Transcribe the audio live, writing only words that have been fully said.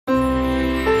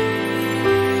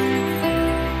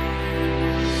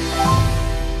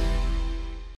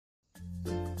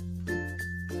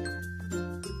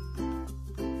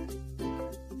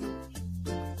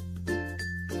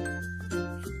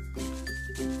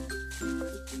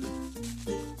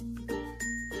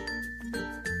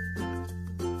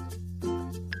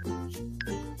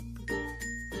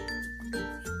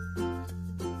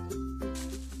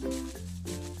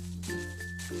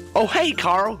Oh, hey,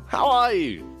 Carl. How are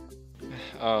you?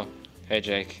 Oh, hey,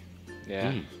 Jake.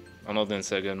 Yeah, I'm not doing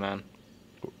so good, man.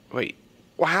 Wait,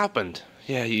 what happened?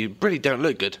 Yeah, you really don't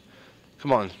look good.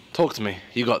 Come on, talk to me.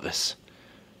 You got this.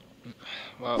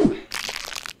 Well,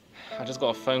 I just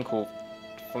got a phone call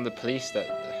from the police that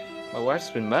my wife's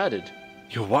been murdered.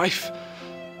 Your wife?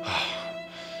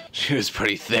 She was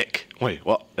pretty thick. Wait,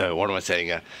 what? What am I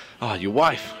saying? Your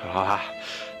wife.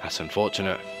 That's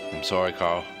unfortunate. I'm sorry,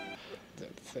 Carl.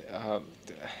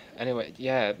 Anyway,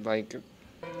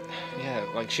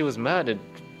 like she was murdered,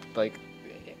 like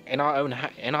in our own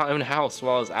house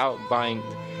while I was out buying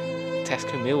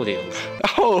Tesco meal deals.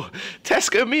 Oh,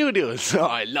 Tesco meal deals. Oh,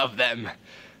 I love them.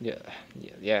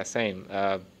 Yeah, same.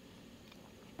 But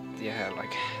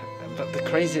the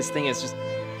craziest thing is just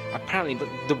apparently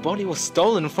the body was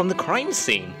stolen from the crime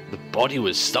scene. The body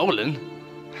was stolen?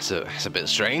 That's a bit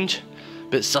strange. A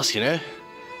bit sus, you know?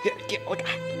 Yeah, like,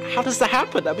 how does that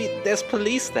happen? I mean, there's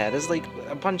police there. There's like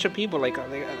a bunch of people. Like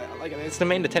it's the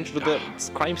main attention to the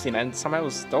crime scene, and somehow it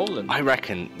was stolen. I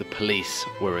reckon the police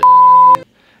were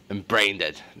and brain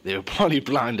dead. They were probably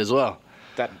blind as well.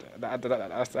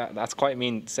 That's quite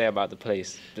mean to say about the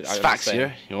police. It's facts, you know.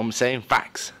 You know what I'm saying?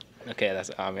 Facts. Okay, that's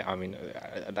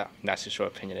just your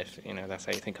opinion. If you know that's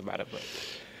how you think about it, but.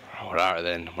 Alright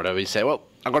then, whatever you say. Well,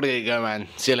 I gotta get going, man.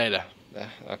 See you later.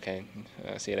 Okay,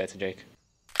 see you later, Jake.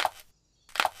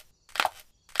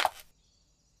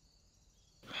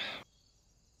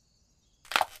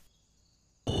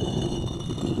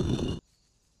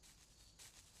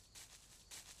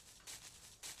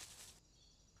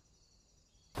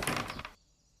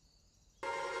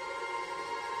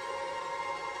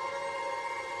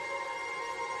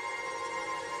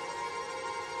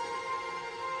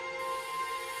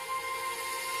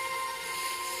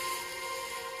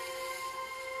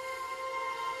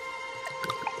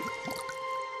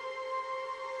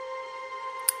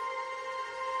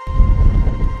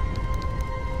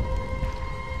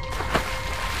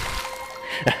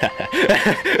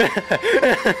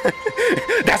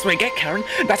 That's what you get, Karen.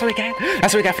 That's what you get.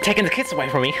 That's what you get for taking the kids away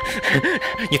from me.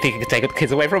 You think you can take the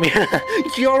kids away from me?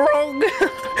 You're wrong.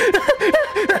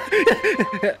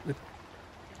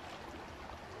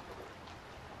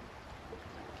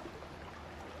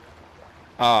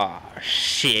 Oh,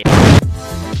 shit.